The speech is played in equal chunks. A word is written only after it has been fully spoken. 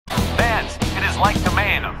like to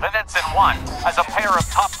main eventOne as a pair of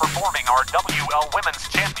top-performing RWL Women's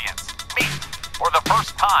Champions meet for the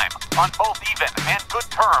first time on both even and good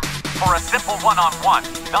terms for a simple one-on-one,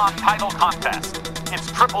 non-title contest.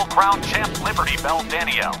 It's Triple Crown champ Liberty Belle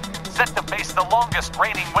Danielle, set to face the longest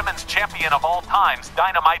reigning women's champion of all times,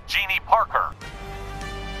 Dynamite Genie Parker.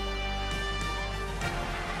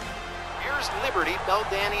 Here's Liberty Belle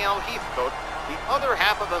Danielle Heathcote, the other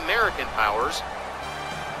half of American Powers.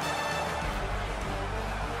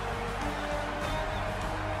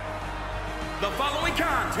 The following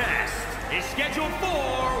contest is scheduled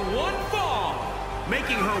for one fall,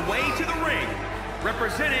 making her way to the ring,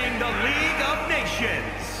 representing the League of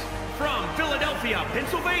Nations. From Philadelphia,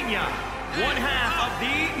 Pennsylvania, one half of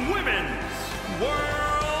the Women's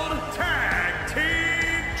World Tag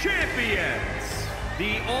Team Champions,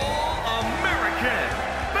 the All-American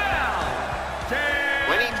Belle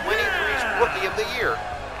Danielle. 2023's Rookie of the Year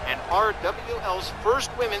and RWL's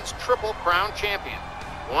first Women's Triple Crown Champion.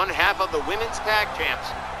 One half of the Women's Tag Champs,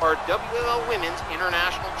 RWL Women's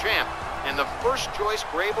International Champ, and the first choice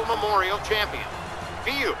Grable Memorial Champion.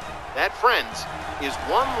 Phew, that, friends, is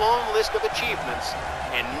one long list of achievements,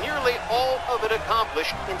 and nearly all of it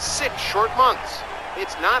accomplished in 6 short months.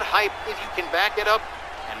 It's not hype if you can back it up,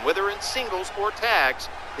 and whether in singles or tags,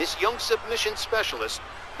 this young submission specialist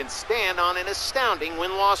can stand on an astounding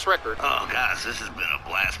win-loss record. Oh, guys, this has been a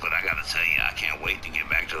blast, but I gotta tell you, I can't wait to get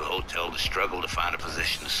back to the hotel to struggle to find a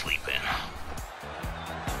position to sleep in.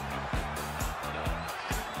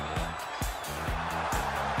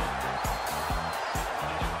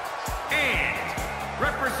 And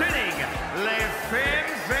representing Les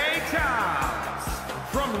Femmes Fatales,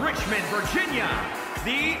 from Richmond, Virginia,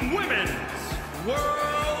 the Women's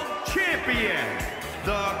World Champion,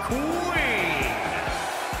 the Queen,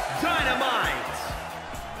 Dynamite.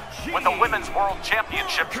 With the Women's World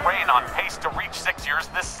Championships reign on pace to reach 6 years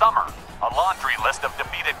this summer, a laundry list of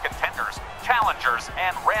defeated contenders, challengers,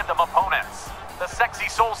 and random opponents. The sexy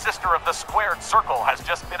soul sister of the squared circle has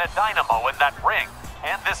just been a dynamo in that ring,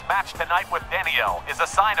 and this match tonight with Danielle is a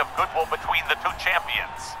sign of goodwill between the two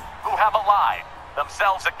champions, who have allied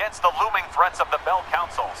themselves against the looming threats of the Bell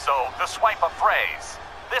Council. So, to swipe a phrase,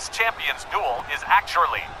 this champions duel is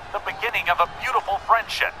actually the beginning of a beautiful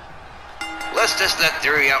friendship. Let's test that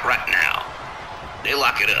theory out right now. They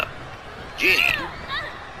lock it up. Genie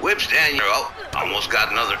whips Danielle. Almost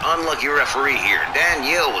got another unlucky referee here.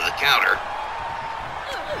 Danielle with a counter.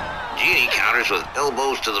 Genie counters with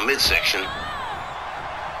elbows to the midsection.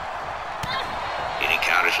 Genie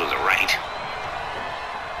counters with a right.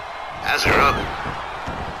 Has her up.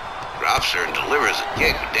 Drops her and delivers a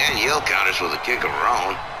kick. Danielle counters with a kick of her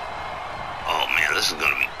own. Oh man, this is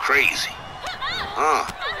gonna be crazy.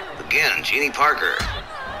 Again, Genie Parker.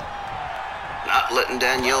 Not letting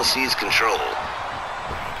Danielle seize control.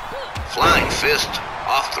 Flying fist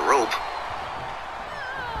off the rope.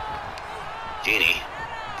 Genie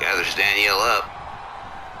gathers Danielle up.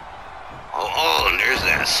 Oh, and there's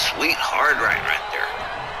that sweet hard right there.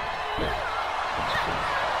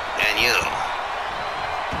 Danielle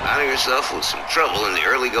finding herself with some trouble in the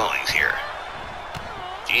early goings here.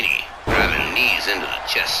 Genie driving knees into the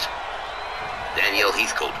chest. Danielle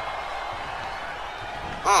Heathcote.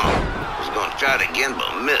 Was going to try it again,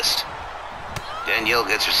 but missed. Danielle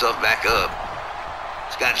gets herself back up.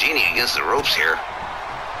 She's got Genie against the ropes here.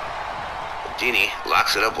 But Genie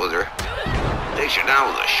locks it up with her. Takes her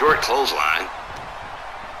down with a short clothesline.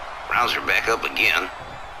 Rounds her back up again.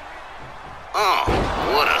 Oh,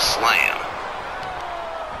 what a slam.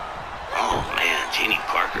 Oh man, Genie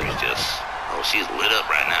Parker is just, she's lit up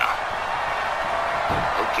right now.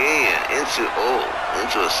 Okay, and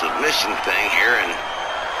into a submission thing here, and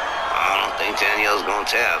I don't think Danielle's gonna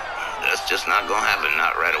tap. That's just not gonna happen,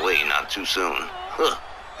 not right away, not too soon.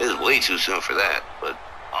 It's way too soon for that, but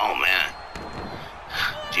oh man.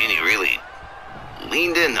 Genie really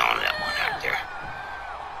leaned in on that one out there.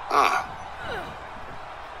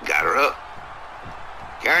 Got her up.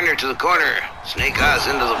 Carrying her to the corner. Snake eyes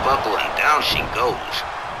into the buckle and down she goes.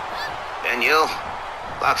 Danielle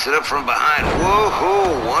locks it up from behind.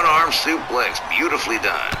 Whoa-hoo, one-arm suplex. Beautifully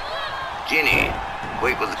done. Genie,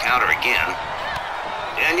 quick with the counter again.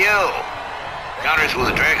 Danielle counters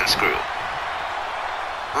with a dragon screw.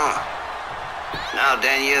 Now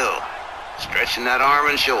Danielle stretching that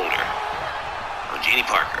arm and shoulder of Genie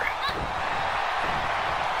Parker.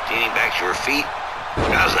 Genie back to her feet.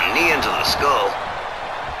 Drives a knee into the skull.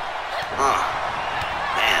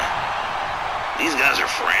 Man. These guys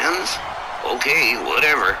are friends? Okay,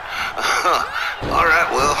 whatever. Alright,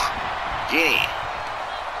 well, Genie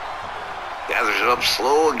gathers it up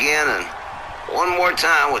slow again and One more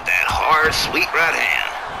time with that hard, sweet right hand.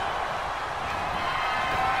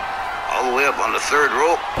 All the way up on the third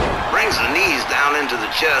rope. Brings the knees down into the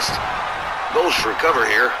chest. Goes for cover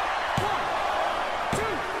here.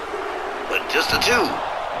 But just a 2.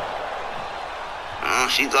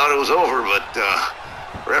 She thought it was over, but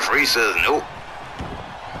referee says nope.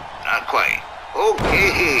 Not quite.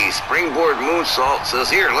 Okay, springboard moonsault. Says,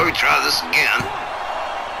 here, let me try this again.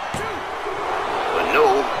 But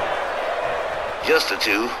no. Just a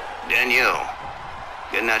 2. Danielle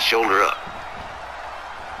getting that shoulder up.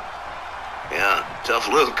 Yeah,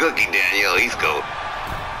 tough little cookie, Danielle Heathcote.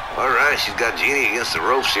 All right, she's got Genie against the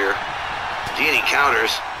ropes here. Genie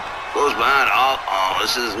counters. Goes behind. Oh,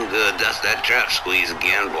 this isn't good. That's that trap squeeze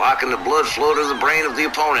again. Blocking the blood flow to the brain of the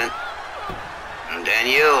opponent. And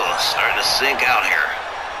Danielle starting to sink out here.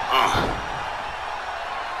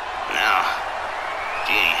 Now,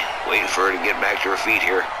 Genie waiting for her to get back to her feet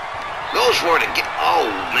here. Goes for it again. Oh,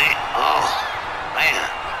 man. Oh, man.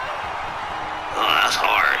 Oh, that's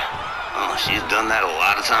hard. Oh, she's done that a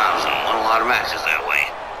lot of times and won a lot of matches that way.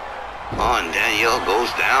 Oh, and Danielle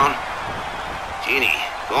goes down. Genie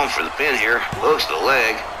going for the pin here. Hooks the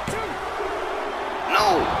leg.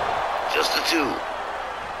 No. Just a 2.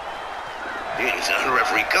 Genie's on the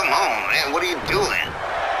referee. Come on, man. What are you doing?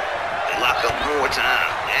 They lock up one more time.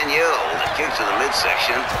 Danielle with a kick to the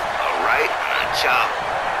midsection. A right and a chop.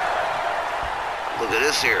 Look at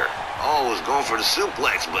this here. Oh, was going for the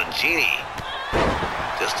suplex, but Genie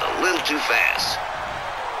just a little too fast.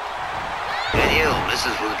 Danielle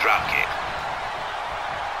misses with a drop kick.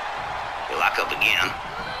 They lock up again.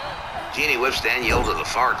 Genie whips Danielle to the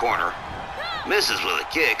far corner. Misses with a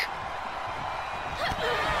kick.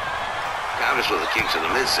 Counters with a kick to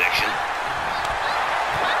the midsection.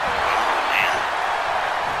 Oh, man.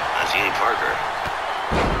 Now Genie Parker,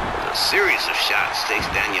 with a series of shots, takes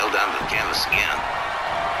Danielle down to the canvas again.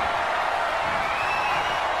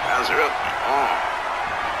 Rounds her up. Oh.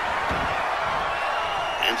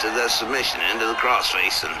 Into that submission, into the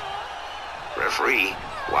crossface, and referee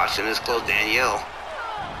watching this close. Danielle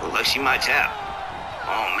looks like she might tap.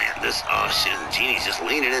 Oh man, this shit, Genie's just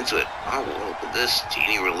leaning into it. Oh, look at this.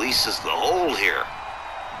 Genie releases the hold here.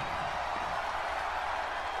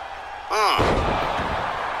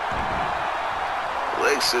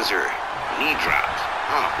 Leg scissor, knee dropped.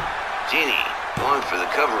 Genie going for the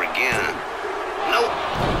cover again. Nope.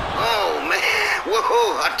 Oh man.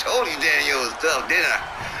 Whoa, I told you Danielle was tough, didn't I?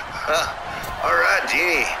 All right,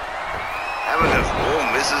 Genie. Having a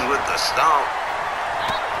misses with the stomp.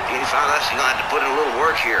 Genie found out she's gonna have to put in a little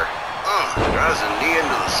work here. Drives a knee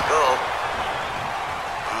into the skull.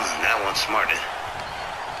 That one smarted.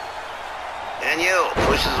 Danielle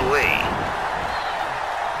pushes away.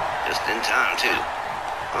 Just in time too.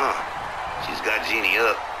 She's got Genie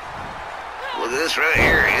up. Look at this right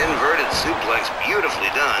here. Inverted suplex,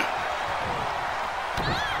 beautifully done.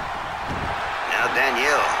 Now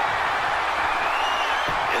Danielle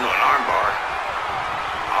into an armbar.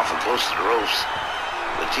 Awful close to the ropes.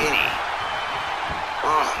 But Genie,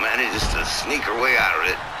 manages to sneak her way out of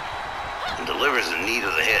it. And delivers a knee to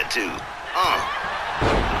the head too.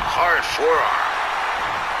 Hard forearm.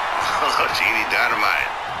 Oh, Genie Dynamite.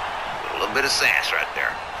 With a little bit of sass right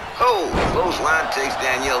there. Oh, clothesline takes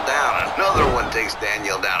Danielle down. Another one takes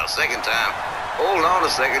Danielle down a second time. Hold on a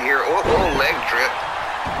second here. Oh, leg trip.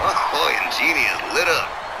 Oh, and Genie is lit up.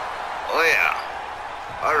 Oh, yeah.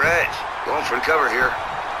 All right. Going for the cover here.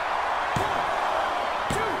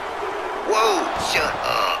 Whoa, shut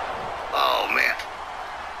up. Oh, man.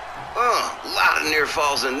 A lot of near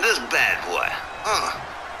falls in this bad boy.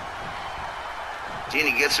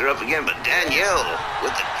 Genie gets her up again, but Danielle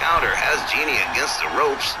with the counter has Genie against the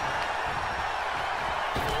ropes.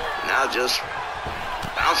 Now just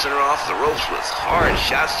bouncing her off the ropes with hard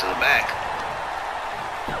shots to the back.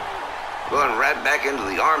 Going right back into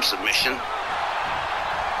the arm submission.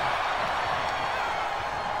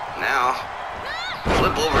 Now,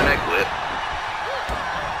 flip over neck whip.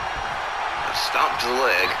 A stomp to the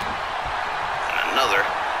leg. And another.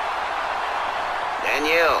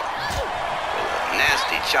 Danielle.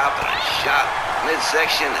 Nasty chop and a shot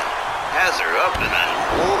midsection and has her up in a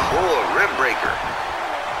rib breaker.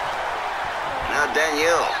 Now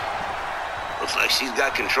Danielle looks like she's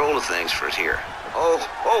got control of things for us here.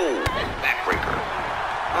 Backbreaker.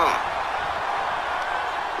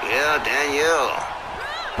 Yeah, Danielle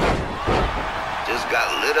just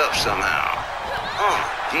got lit up somehow.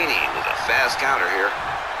 Genie with a fast counter here.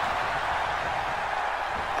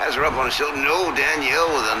 Has her up on the shoulder. No,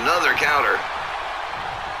 Danielle with another counter.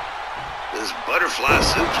 This butterfly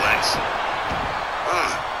suplex.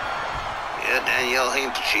 Yeah, Danielle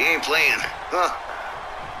she ain't playing. Huh.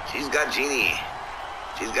 She's got Genie.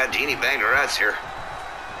 She's got Genie banged her ass here.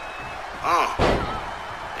 Oh.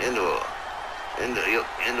 Into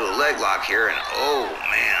a leg lock here, and oh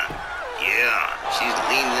man. Yeah, she's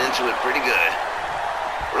leaning into it pretty good.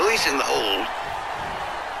 Releasing the hold.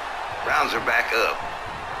 Rounds her back up.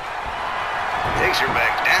 Takes her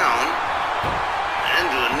back down.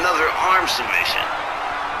 Into another arm submission.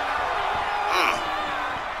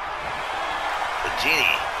 But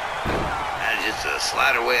Genie manages to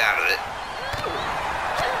slide her way out of it.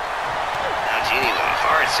 Now Genie with a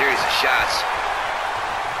hard series of shots.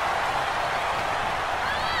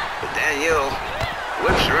 But Danielle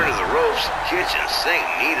whips her into the ropes, kitchen sink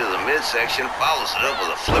knee to the midsection, follows it up with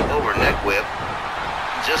a flip over neck whip.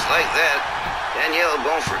 Just like that, Danielle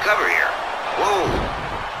going for cover here. Whoa.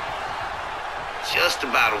 Just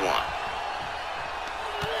about a one.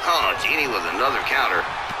 Oh, Genie with another counter.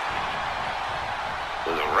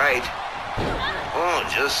 With a right. Oh,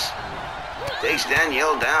 just takes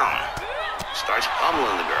Danielle down. Starts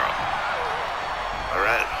pummeling the girl. All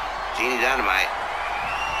right, Genie Dynamite.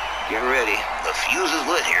 Getting ready. The fuse is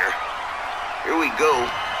lit here. Here we go.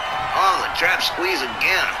 Oh, the trap squeeze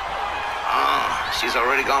again. Oh, she's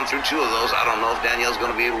already gone through two of those. I don't know if Danielle's going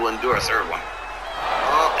to be able to endure a third one.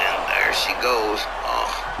 Oh, and there she goes. Oh.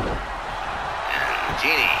 And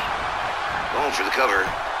Genie going for the cover.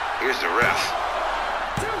 Here's the ref.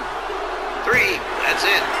 3. That's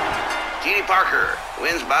it. Genie Parker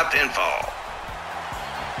wins by pinfall.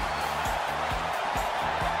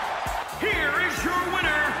 Here is your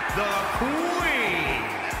winner, the Queen,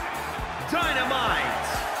 Dynamite,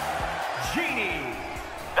 Genie.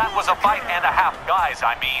 That was a fight and a half, guys.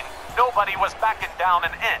 I mean, nobody was backing down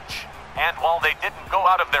an inch. And while they didn't go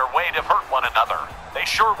out of their way to hurt one another, they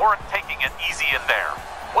sure weren't taking it easy in there.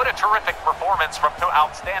 What a terrific performance from two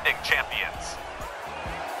outstanding champions.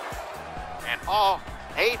 And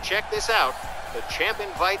hey, check this out. The champ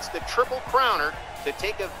invites the Triple Crowner to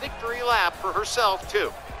take a victory lap for herself,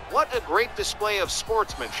 too. What a great display of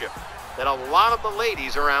sportsmanship that a lot of the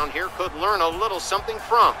ladies around here could learn a little something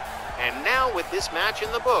from. And now with this match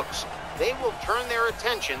in the books, they will turn their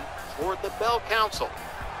attention toward the Bell Council.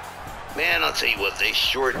 Man, I'll tell you what, they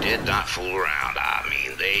sure did not fool around. I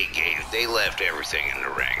mean, they left everything in the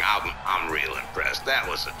ring. I'm real impressed. That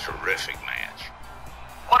was a terrific match.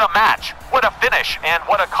 What a match, what a finish, and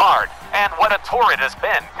what a card, and what a tour it has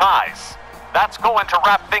been, guys. That's going to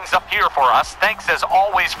wrap things up here for us. Thanks as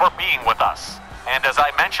always for being with us. And as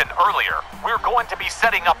I mentioned earlier, we're going to be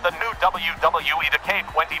setting up the new WWE to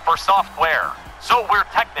K20 for software. So we're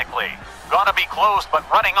technically gonna be closed but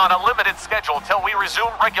running on a limited schedule till we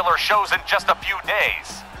resume regular shows in just a few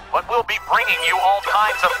days. But we'll be bringing you all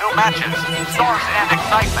kinds of new matches, stars, and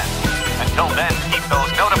excitement. Until then, keep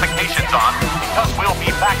those notifications on because we'll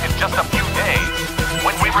be back in just a few days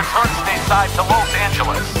when we return stateside to Los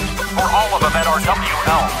Angeles. For all of them at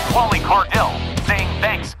RWL, Wally Cardell saying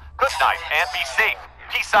thanks, good night, and be safe.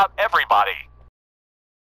 Peace out, everybody.